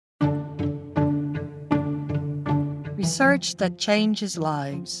Research that changes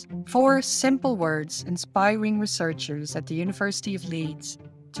lives. 4 simple words inspiring researchers at the University of Leeds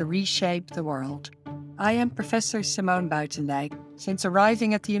to reshape the world. I am Professor Simone Buitendijk. Since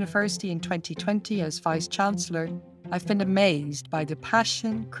arriving at the university in 2020 as Vice-Chancellor, I've been amazed by the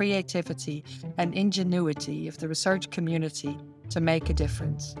passion, creativity, and ingenuity of the research community to make a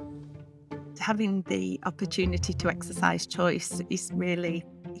difference. Having the opportunity to exercise choice is really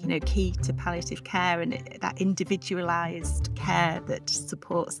key to palliative care and that individualised care that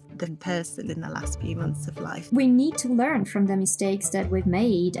supports the person in the last few months of life. We need to learn from the mistakes that we've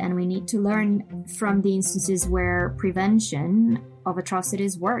made, and we need to learn from the instances where prevention of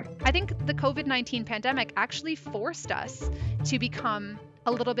atrocities work. I think the COVID-19 pandemic actually forced us to become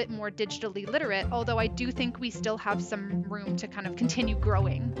a little bit more digitally literate, although I do think we still have some room to kind of continue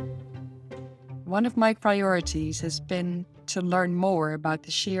growing. One of my priorities has been to learn more about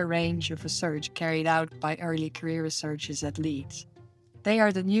the sheer range of research carried out by early career researchers at Leeds. They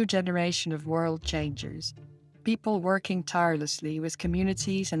are the new generation of world changers, people working tirelessly with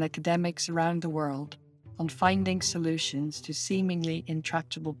communities and academics around the world on finding solutions to seemingly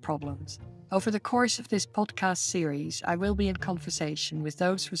intractable problems. Over the course of this podcast series, I will be in conversation with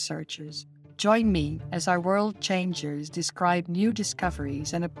those researchers. Join me as our world changers describe new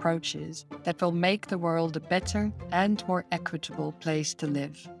discoveries and approaches that will make the world a better and more equitable place to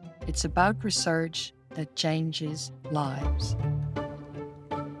live. It's about research that changes lives.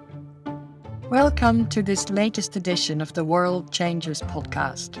 Welcome to this latest edition of the World Changers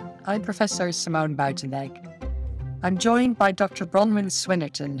podcast. I'm Professor Simone Buitendijk. I'm joined by Dr. Bronwyn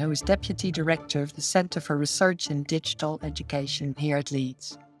Swinnerton, who is Deputy Director of the Centre for Research in Digital Education here at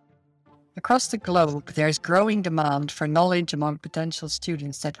Leeds. Across the globe, there is growing demand for knowledge among potential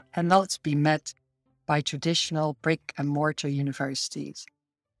students that cannot be met by traditional brick-and-mortar universities.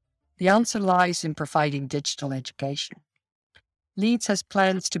 The answer lies in providing digital education. Leeds has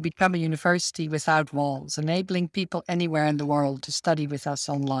plans to become a university without walls, enabling people anywhere in the world to study with us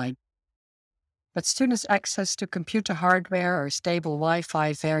online. But students' access to computer hardware or stable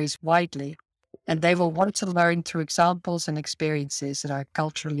Wi-Fi varies widely, and they will want to learn through examples and experiences that are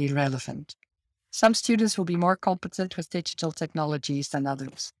culturally relevant. Some students will be more competent with digital technologies than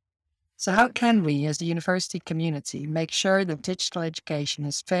others. So how can we, as the university community, make sure that digital education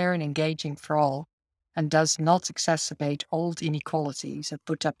is fair and engaging for all and does not exacerbate old inequalities and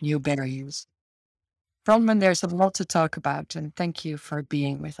put up new barriers? Bronwyn, there's a lot to talk about, and thank you for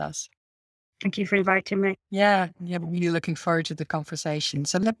being with us. Thank you for inviting me. Yeah, I'm really looking forward to the conversation.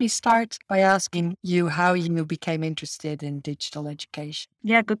 So let me start by asking you how you became interested in digital education.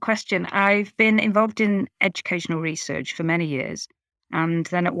 Yeah, good question. I've been involved in educational research for many years. And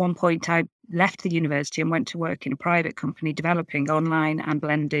then at one point, I left the university and went to work in a private company developing online and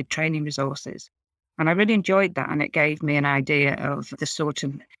blended training resources. And I really enjoyed that. And it gave me an idea of the sort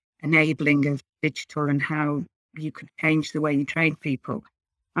of enabling of digital and how you could change the way you train people.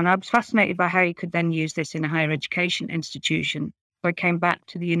 And I was fascinated by how you could then use this in a higher education institution. So I came back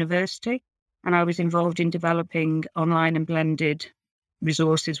to the university and I was involved in developing online and blended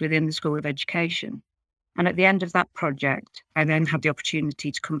resources within the School of Education. And at the end of that project, I then had the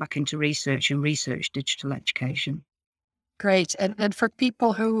opportunity to come back into research and research digital education. Great. And for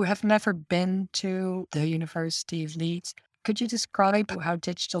people who have never been to the University of Leeds, could you describe how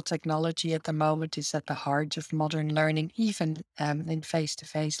digital technology at the moment is at the heart of modern learning, even in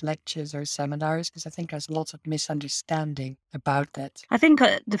face-to-face lectures or seminars? Because I think there's lots of misunderstanding about that. I think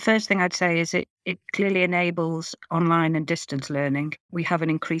the first thing I'd say is it clearly enables online and distance learning. We have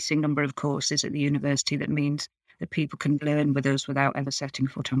an increasing number of courses at the university that means that people can learn with us without ever setting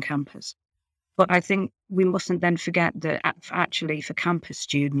foot on campus. But I think we mustn't then forget that actually for campus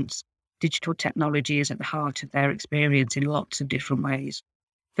students, digital technology is at the heart of their experience in lots of different ways.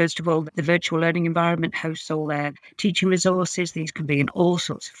 First of all, the virtual learning environment hosts all their teaching resources. These can be in all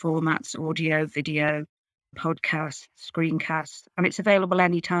sorts of formats: audio, video, podcasts, screencasts, and it's available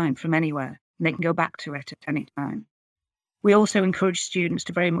anytime from anywhere. And they can go back to it at any time. We also encourage students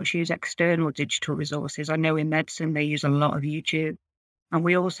to very much use external digital resources. I know in medicine they use a lot of YouTube. And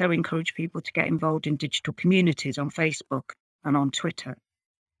we also encourage people to get involved in digital communities on Facebook and on Twitter.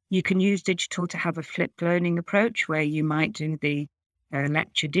 You can use digital to have a flipped learning approach where you might do the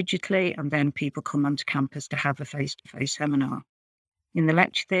lecture digitally and then people come onto campus to have a face-to-face seminar. In the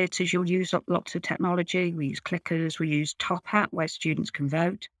lecture theatres, you'll use lots of technology. We use clickers, we use Top Hat where students can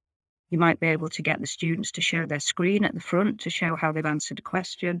vote. You might be able to get the students to show their screen at the front to show how they've answered a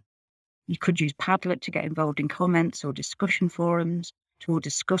question. You could use Padlet to get involved in comments or discussion forums to all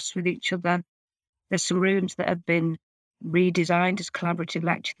discuss with each other. There's some rooms that have been redesigned as collaborative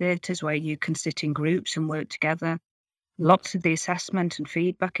lecture theatres where you can sit in groups and work together. Lots of the assessment and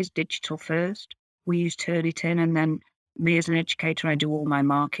feedback is digital first. We use Turnitin, and then me as an educator, I do all my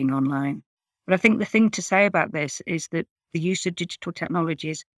marking online. But I think the thing to say about this is that the use of digital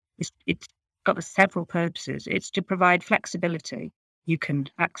technologies it's got several purposes. It's to provide flexibility. You can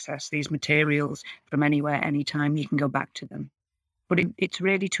access these materials from anywhere, anytime. You can go back to them. But it's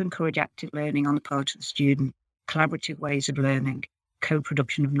really to encourage active learning on the part of the student, collaborative ways of learning,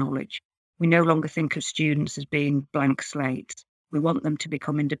 co-production of knowledge. We no longer think of students as being blank slates. We want them to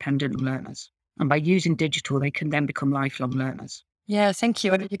become independent learners. And by using digital, they can then become lifelong learners. Yeah, thank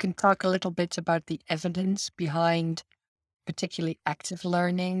you. And you can talk a little bit about the evidence behind particularly active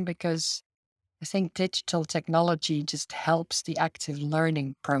learning, because I think digital technology just helps the active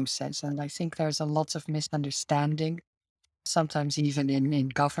learning process. And I think there's a lot of misunderstanding, sometimes even in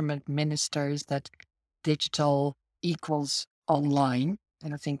government ministers, that digital equals online.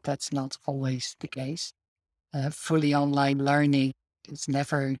 And I think that's not always the case. Fully online learning is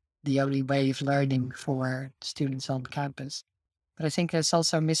never the only way of learning for students on campus. But I think there's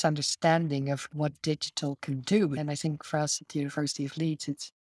also a misunderstanding of what digital can do. And I think for us at the University of Leeds,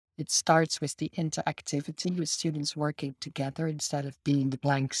 it starts with the interactivity, with students working together instead of being the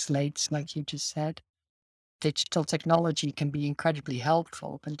blank slates, like you just said. Digital technology can be incredibly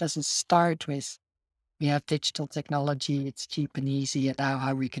helpful, but it doesn't start with, we have digital technology, it's cheap and easy, and now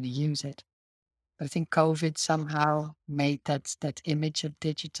how are we going to use it? But I think COVID somehow made that image of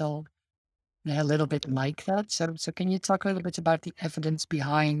digital a little bit like that. So can you talk a little bit about the evidence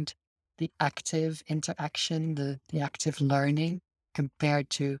behind the active interaction, the active learning, compared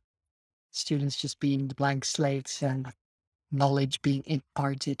to students just being the blank slates and knowledge being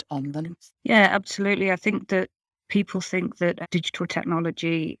imparted on them? Yeah, absolutely. I think that people think that digital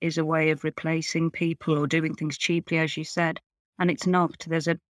technology is a way of replacing people or doing things cheaply, as you said, and it's not. There's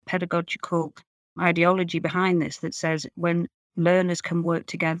a pedagogical ideology behind this that says when learners can work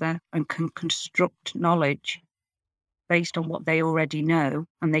together and can construct knowledge based on what they already know,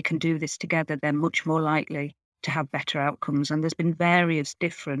 and they can do this together, they're much more likely to have better outcomes. And there's been various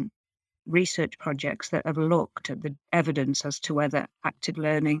different research projects that have looked at the evidence as to whether active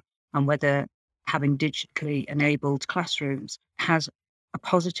learning and whether having digitally enabled classrooms has a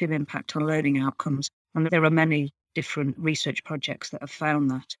positive impact on learning outcomes. And there are many different research projects that have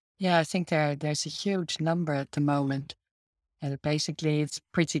found that. Yeah, I think there's a huge number at the moment. And basically, it's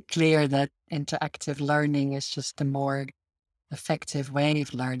pretty clear that interactive learning is just a more effective way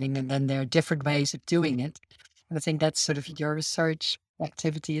of learning. And then there are different ways of doing it. And I think that's sort of your research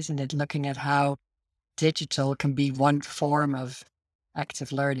activity, isn't it? Looking at how digital can be one form of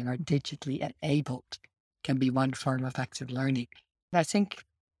active learning, or digitally enabled can be one form of active learning. And I think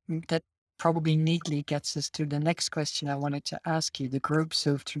that probably neatly gets us to the next question I wanted to ask you. The groups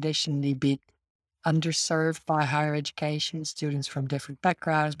who've traditionally been underserved by higher education, students from different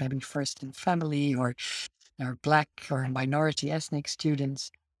backgrounds, maybe first in family or Black or minority ethnic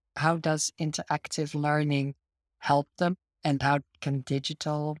students. How does interactive learning help them, and how can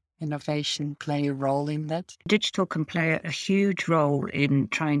digital innovation play a role in that? Digital can play a huge role in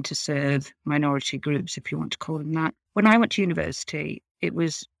trying to serve minority groups, if you want to call them that. When I went to university, it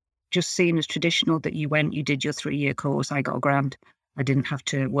was just seen as traditional that you did your 3-year course, I got a grant, I didn't have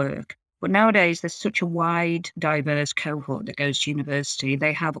to work. But nowadays, there's such a wide, diverse cohort that goes to university.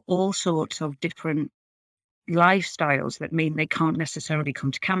 They have all sorts of different lifestyles that mean they can't necessarily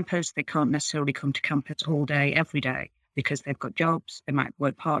come to campus. They can't necessarily come to campus all day, every day, because they've got jobs. They might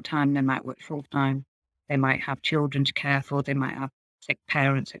work part-time, they might work full-time. They might have children to care for, they might have sick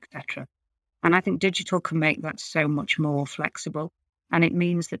parents, etc. And I think digital can make that so much more flexible. And it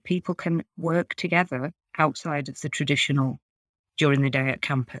means that people can work together outside of the traditional during the day at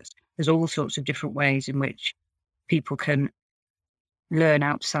campus. There's all sorts of different ways in which people can learn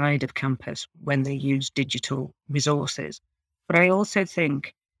outside of campus when they use digital resources. But I also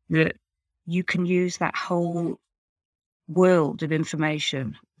think that you can use that whole world of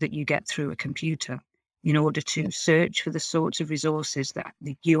information that you get through a computer in order to search for the sorts of resources that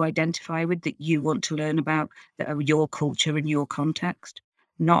you identify with, that you want to learn about, that are your culture and your context,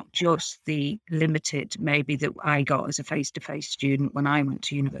 not just the limited maybe that I got as a face-to-face student when I went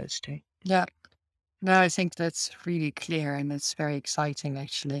to university. Yeah. No, I think that's really clear, and it's very exciting,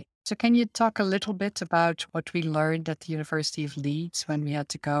 actually. So can you talk a little bit about what we learned at the University of Leeds when we had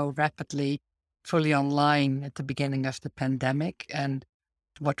to go rapidly, fully online at the beginning of the pandemic, and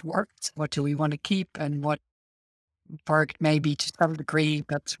what worked, what do we want to keep, and what worked maybe to some degree,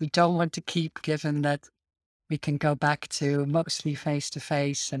 but we don't want to keep, given that we can go back to mostly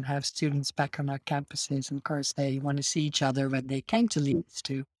face-to-face and have students back on our campuses. And of course, they want to see each other when they came to Leeds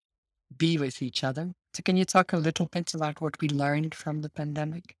to be with each other. So can you talk a little bit about what we learned from the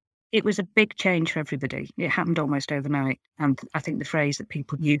pandemic? It was a big change for everybody. It happened almost overnight. And I think the phrase that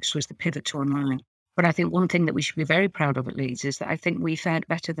people used was the pivot to online. But I think one thing that we should be very proud of at Leeds is that I think we fared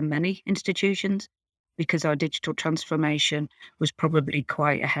better than many institutions because our digital transformation was probably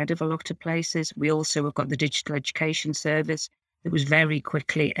quite ahead of a lot of places. We also have got the Digital Education Service that was very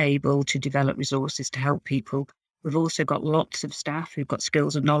quickly able to develop resources to help people. We've also got lots of staff who've got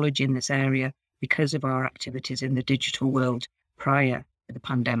skills and knowledge in this area because of our activities in the digital world prior to the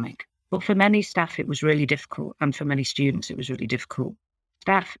pandemic. But for many staff, it was really difficult. And for many students, it was really difficult.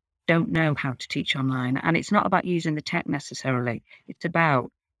 Staff don't know how to teach online. And it's not about using the tech necessarily. It's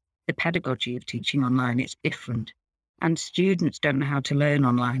about the pedagogy of teaching online. It's different. And students don't know how to learn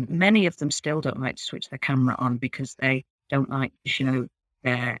online. Many of them still don't like to switch their camera on because they don't like to show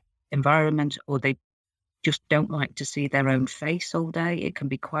their environment, or they just don't like to see their own face all day. It can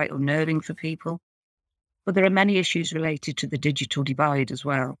be quite unnerving for people. But there are many issues related to the digital divide as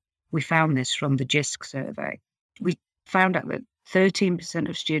well. We found this from the JISC survey. We found out that 13%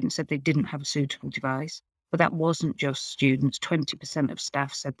 of students said they didn't have a suitable device, but that wasn't just students. 20% of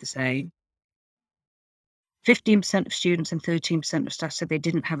staff said the same. 15% of students and 13% of staff said they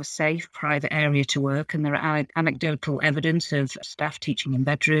didn't have a safe private area to work, and there are anecdotal evidence of staff teaching in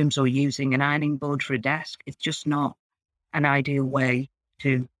bedrooms or using an ironing board for a desk. It's just not an ideal way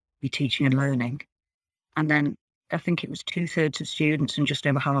to be teaching and learning. And then I think it was 2/3 of students and just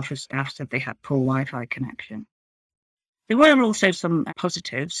over half of staff said they had poor Wi-Fi connection. There were also some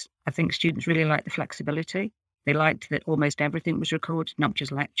positives. I think students really liked the flexibility. They liked that almost everything was recorded, not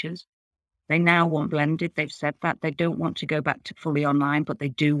just lectures. They now want blended. They've said that. They don't want to go back to fully online, but they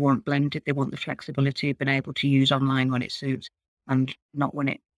do want blended. They want the flexibility of being able to use online when it suits and not when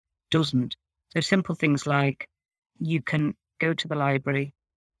it doesn't. So simple things like you can go to the library,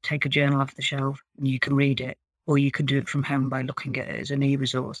 take a journal off the shelf, and you can read it, or you can do it from home by looking at it as an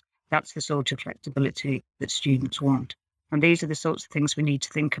e-resource. That's the sort of flexibility that students want. And these are the sorts of things we need to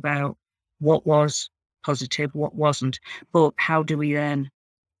think about. What was positive, what wasn't, but how do we then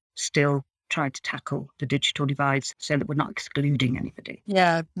still try to tackle the digital divides so that we're not excluding anybody?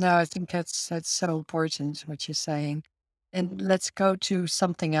 Yeah, no, I think that's so important what you're saying. And let's go to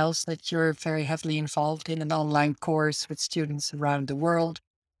something else that you're very heavily involved in, an online course with students around the world,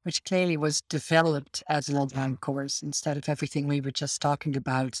 which clearly was developed as an online course instead of everything we were just talking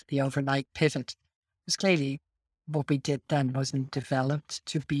about, the overnight pivot. Because clearly what we did then wasn't developed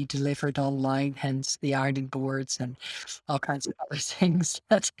to be delivered online, hence the ironing boards and all kinds of other things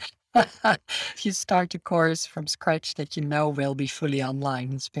that if you start a course from scratch that you know will be fully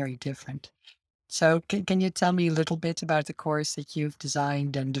online, it's very different. So can you tell me a little bit about the course that you've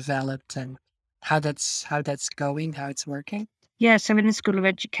designed and developed and how that's going, how it's working? Yeah, so in the School of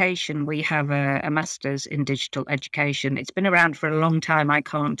Education, we have a master's in digital education. It's been around for a long time. I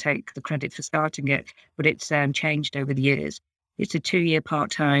can't take the credit for starting it, but it's changed over the years. It's a 2-year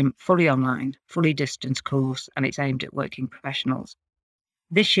part-time, fully online, fully distance course, and it's aimed at working professionals.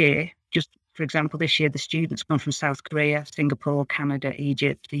 This year, just for example, this year, the students come from South Korea, Singapore, Canada,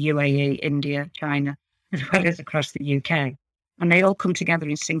 Egypt, the UAE, India, China, as well as across the UK. And they all come together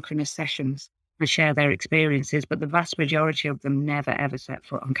in synchronous sessions and share their experiences, but the vast majority of them never, ever set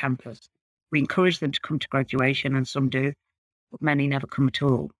foot on campus. We encourage them to come to graduation, and some do, but many never come at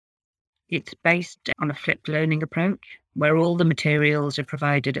all. It's based on a flipped learning approach, where all the materials are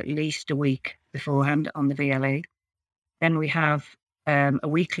provided at least a week beforehand on the VLE. Then we have a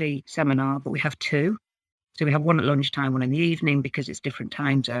weekly seminar, but we have 2. So we have one at lunchtime, one in the evening, because it's different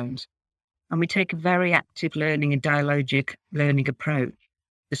time zones. And we take a very active learning and dialogic learning approach.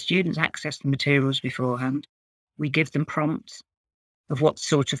 The students access the materials beforehand. We give them prompts of what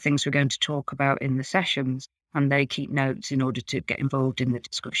sort of things we're going to talk about in the sessions, and they keep notes in order to get involved in the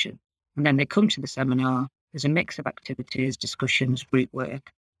discussion. And then they come to the seminar. There's a mix of activities, discussions, group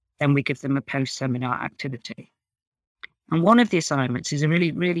work. Then we give them a post-seminar activity. And one of the assignments is a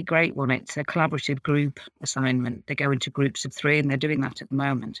really, really great one. It's a collaborative group assignment. They go into groups of 3, and they're doing that at the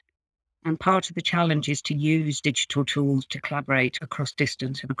moment. And part of the challenge is to use digital tools to collaborate across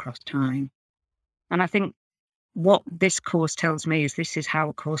distance and across time. And I think what this course tells me is this is how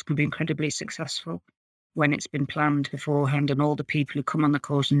a course can be incredibly successful when it's been planned beforehand and all the people who come on the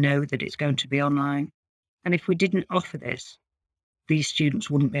course know that it's going to be online. And if we didn't offer this, these students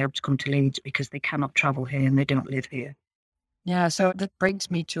wouldn't be able to come to Leeds because they cannot travel here and they don't live here. Yeah, so that brings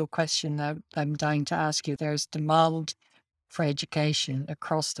me to a question that I'm dying to ask you. There's demand for education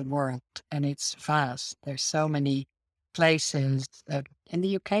across the world, and it's vast. There's so many places in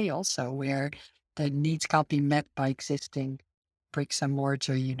the UK also where the needs can't be met by existing bricks and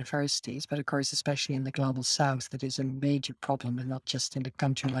mortar universities, but of course, especially in the global south, that is a major problem, and not just in a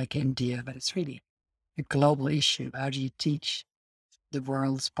country like India, but it's really a global issue. How do you teach the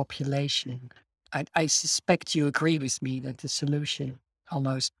world's population? I suspect you agree with me that the solution,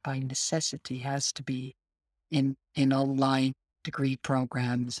 almost by necessity, has to be in online degree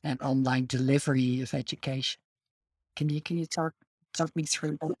programs and online delivery of education. Can you talk me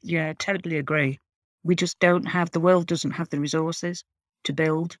through that? Yeah, totally agree. We just don't have, the world doesn't have the resources to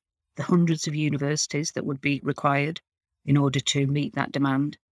build the hundreds of universities that would be required in order to meet that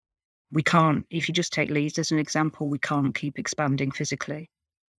demand. We can't, if you just take Leeds as an example, we can't keep expanding physically,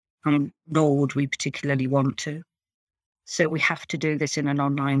 and nor would we particularly want to. So we have to do this in an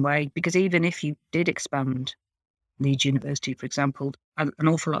online way, because even if you did expand Leeds University, for example, an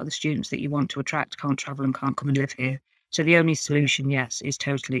awful lot of the students that you want to attract can't travel and can't come and live here. So the only solution, yes, is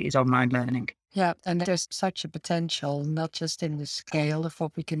online learning. Yeah, and there's such a potential, not just in the scale of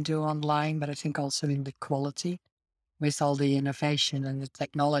what we can do online, but I think also in the quality, with all the innovation and the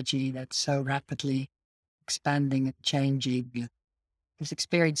technology that's so rapidly expanding and changing. These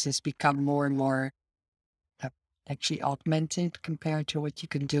experiences become more and more actually augmented compared to what you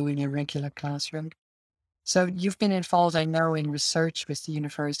can do in a regular classroom. So you've been involved, I know, in research with the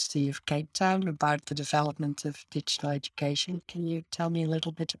University of Cape Town about the development of digital education. Can you tell me a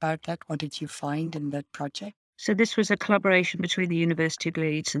little bit about that? What did you find in that project? So this was a collaboration between the University of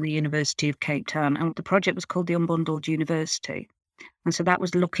Leeds and the University of Cape Town, and the project was called the Unbundled University. And so that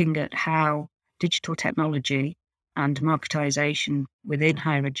was looking at how digital technology and marketisation within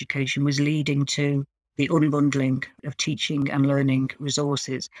higher education was leading to the unbundling of teaching and learning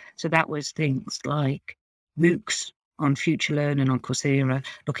resources. So that was things like MOOCs on Future Learn and on Coursera,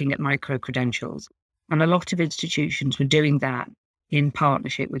 looking at micro-credentials. And a lot of institutions were doing that in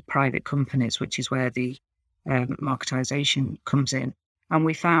partnership with private companies, which is where the marketisation comes in. And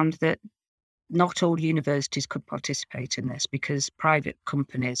we found that not all universities could participate in this, because private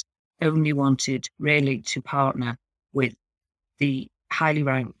companies only wanted really to partner with the highly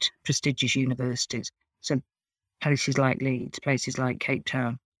ranked, prestigious universities. So places like Leeds, places like Cape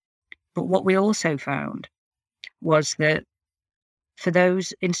Town. But what we also found was that for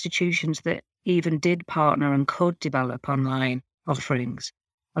those institutions that even did partner and could develop online offerings,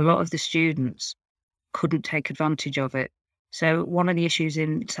 a lot of the students couldn't take advantage of it. So one of the issues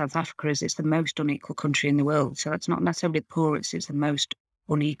in South Africa is it's the most unequal country in the world. So it's not necessarily the poorest, it's the most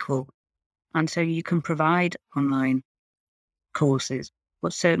unequal. And so you can provide online courses,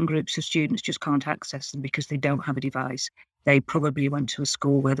 but certain groups of students just can't access them because they don't have a device. They probably went to a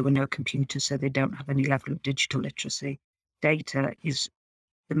school where there were no computers, so they don't have any level of digital literacy. Data is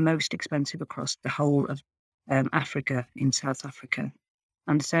the most expensive across the whole of Africa, in South Africa.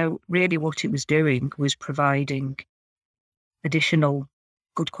 And so really what it was doing was providing additional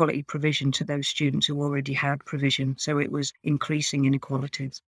good quality provision to those students who already had provision. So it was increasing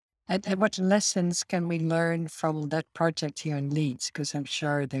inequalities. And what lessons can we learn from that project here in Leeds? Because I'm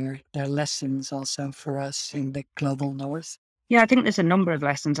sure there are lessons also for us in the global north. Yeah, I think there's a number of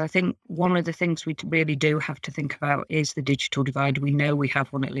lessons. I think one of the things we really do have to think about is the digital divide. We know we have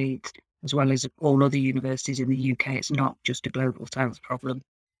one at Leeds, as well as all other universities in the UK. It's not just a global south problem.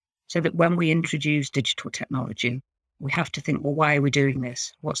 So that when we introduce digital technology, we have to think, well, why are we doing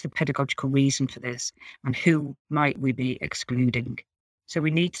this? What's the pedagogical reason for this? And who might we be excluding? So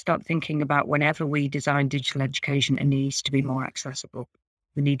we need to start thinking about, whenever we design digital education, it needs to be more accessible.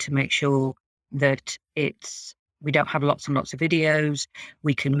 We need to make sure that we don't have lots and lots of videos.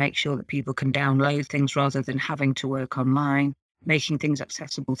 We can make sure that people can download things rather than having to work online, making things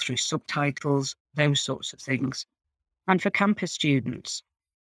accessible through subtitles, those sorts of things. And for campus students,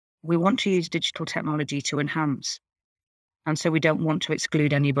 we want to use digital technology to enhance. And so we don't want to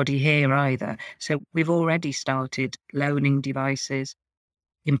exclude anybody here either. So we've already started loaning devices,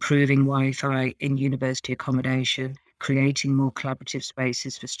 improving Wi-Fi in university accommodation, creating more collaborative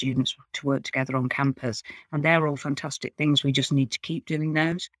spaces for students to work together on campus. And they're all fantastic things. We just need to keep doing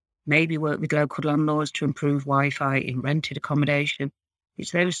those. Maybe work with local landlords to improve Wi-Fi in rented accommodation. It's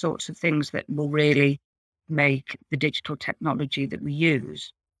those sorts of things that will really make the digital technology that we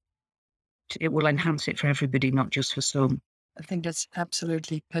use, it will enhance it for everybody, not just for some. I think that's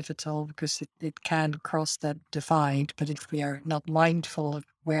absolutely pivotal, because it can cross that divide, but if we are not mindful of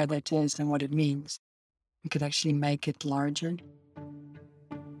where that is and what it means, we could actually make it larger.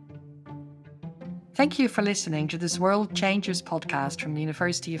 Thank you for listening to this World Changers podcast from the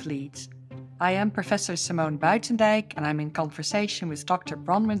University of Leeds. I am Professor Simone Buitendijk, and I'm in conversation with Dr.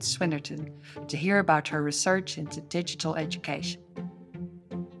 Bronwyn Swinnerton to hear about her research into digital education.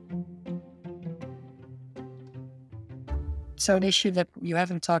 So an issue that you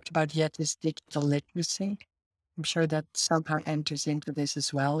haven't talked about yet is digital literacy. I'm sure that somehow enters into this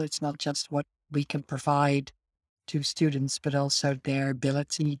as well. It's not just what we can provide to students, but also their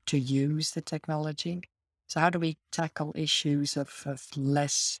ability to use the technology. So how do we tackle issues of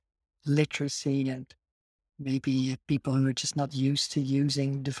less literacy and maybe people who are just not used to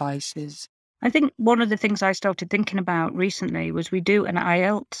using devices? I think one of the things I started thinking about recently was we do an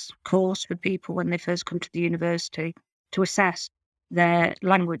IELTS course for people when they first come to the university to assess their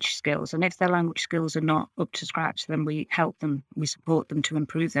language skills. And if their language skills are not up to scratch, then we help them, we support them to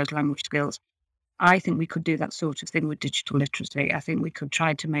improve those language skills. I think we could do that sort of thing with digital literacy. I think we could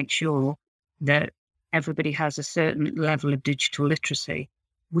try to make sure that everybody has a certain level of digital literacy.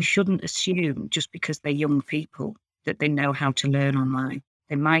 We shouldn't assume just because they're young people that they know how to learn online.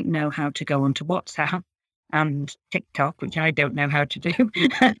 They might know how to go onto WhatsApp and TikTok, which I don't know how to do.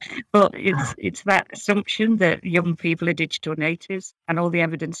 But it's that assumption that young people are digital natives, and all the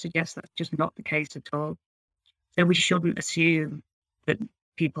evidence suggests that's just not the case at all. So we shouldn't assume that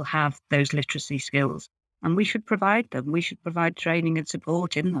people have those literacy skills, and we should provide them. We should provide training and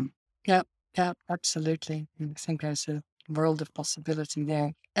support in them. Yeah, absolutely. I think there's a world of possibility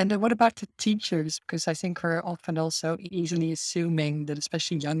there. And what about the teachers? Because I think we're often also easily assuming that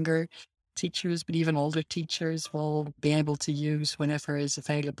especially younger teachers, but even older teachers will be able to use whenever is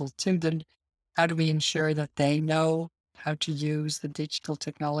available to them. How do we ensure that they know how to use the digital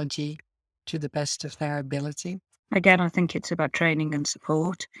technology to the best of their ability? Again, I think it's about training and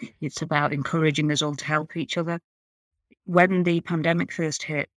support. It's about encouraging us all to help each other. When the pandemic first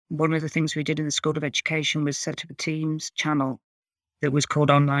hit, one of the things we did in the School of Education was set up a Teams channel that was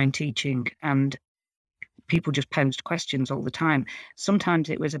called Online Teaching, and people just posed questions all the time. Sometimes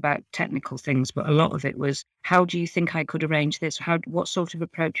it was about technical things, but a lot of it was, how do you think I could arrange this? What sort of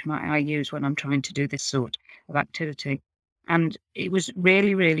approach might I use when I'm trying to do this sort of activity? And it was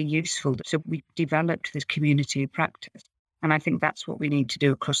really, really useful. So we developed this community of practice. And I think that's what we need to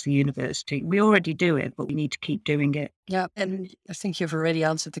do across the university. We already do it, but we need to keep doing it. Yeah, and I think you've already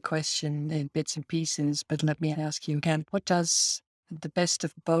answered the question in bits and pieces, but let me ask you again, what does the best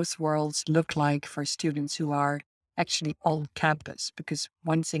of both worlds look like for students who are actually on campus? Because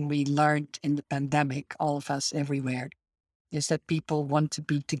one thing we learned in the pandemic, all of us everywhere, is that people want to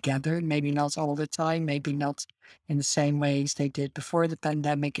be together, maybe not all the time, maybe not in the same ways they did before the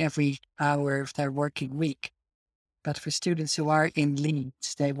pandemic, every hour of their working week. But for students who are in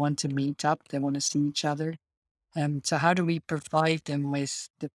Leeds, they want to meet up, they want to see each other. So how do we provide them with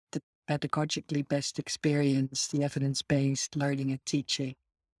the pedagogically best experience, the evidence-based learning and teaching,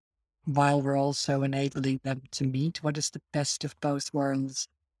 while we're also enabling them to meet? What does the best of both worlds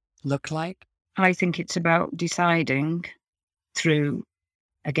look like? I think it's about deciding through,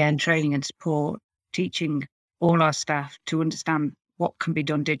 again, training and support, teaching all our staff to understand what can be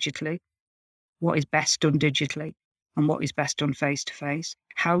done digitally, what is best done digitally, and what is best done face-to-face,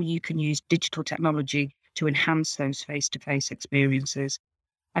 how you can use digital technology to enhance those face-to-face experiences.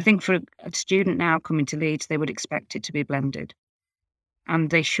 I think for a student now coming to Leeds, they would expect it to be blended. And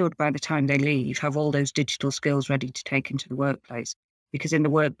they should, by the time they leave, have all those digital skills ready to take into the workplace. Because in the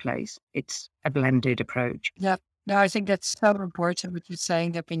workplace, it's a blended approach. Yeah. No, I think that's so important what you're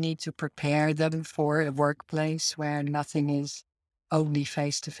saying, that we need to prepare them for a workplace where nothing is only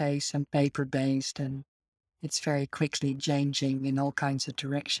face-to-face and paper-based, and it's very quickly changing in all kinds of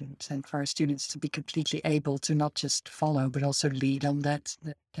directions. And for our students to be completely able to not just follow, but also lead on that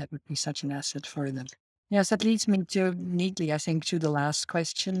would be such an asset for them. Yes, that leads me to neatly, I think, to the last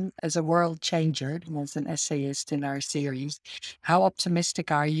question. As a world changer and as an essayist in our series, how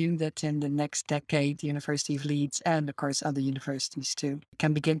optimistic are you that in the next decade, the University of Leeds and, of course, other universities too,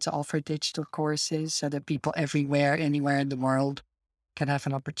 can begin to offer digital courses so that people everywhere, anywhere in the world can have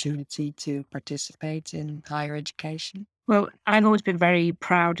an opportunity to participate in higher education? Well, I've always been very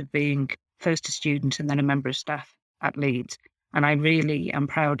proud of being first a student and then a member of staff at Leeds. And I really am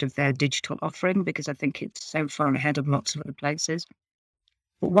proud of their digital offering because I think it's so far ahead of lots of other places.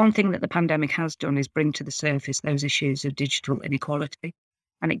 But one thing that the pandemic has done is bring to the surface those issues of digital inequality.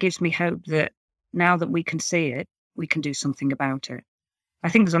 And it gives me hope that now that we can see it, we can do something about it. I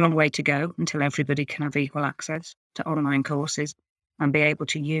think there's a long way to go until everybody can have equal access to online courses and be able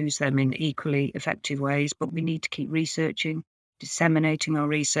to use them in equally effective ways. But we need to keep researching, disseminating our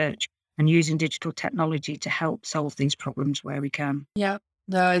research, and using digital technology to help solve these problems where we can. Yeah,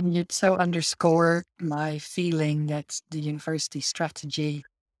 no, and you'd so underscore my feeling that the university strategy,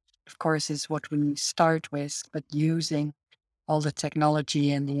 of course, is what we start with, but using all the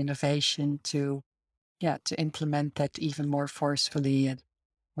technology and the innovation to implement that even more forcefully and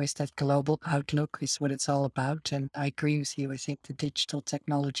whereas that global outlook is what it's all about. And I agree with you. I think the digital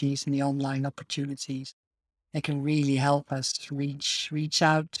technologies and the online opportunities, they can really help us reach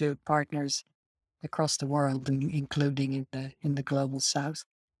out to partners across the world, including in the global south.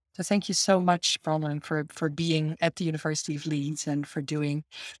 So thank you so much, Bronwyn, for being at the University of Leeds and for doing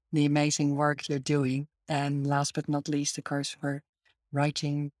the amazing work you're doing. And last but not least, of course, for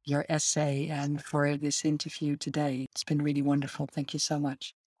writing your essay and for this interview today. It's been really wonderful. Thank you so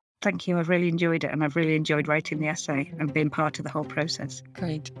much. Thank you. I've really enjoyed it, and I've really enjoyed writing the essay and being part of the whole process.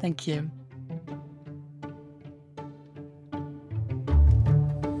 Great. Thank you.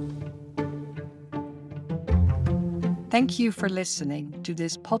 Thank you for listening to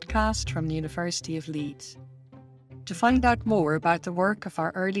this podcast from the University of Leeds. To find out more about the work of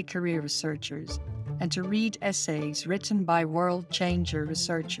our early career researchers and to read essays written by World Changer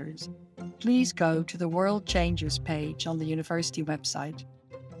researchers, please go to the World Changers page on the university website.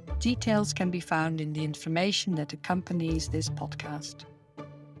 Details can be found in the information that accompanies this podcast.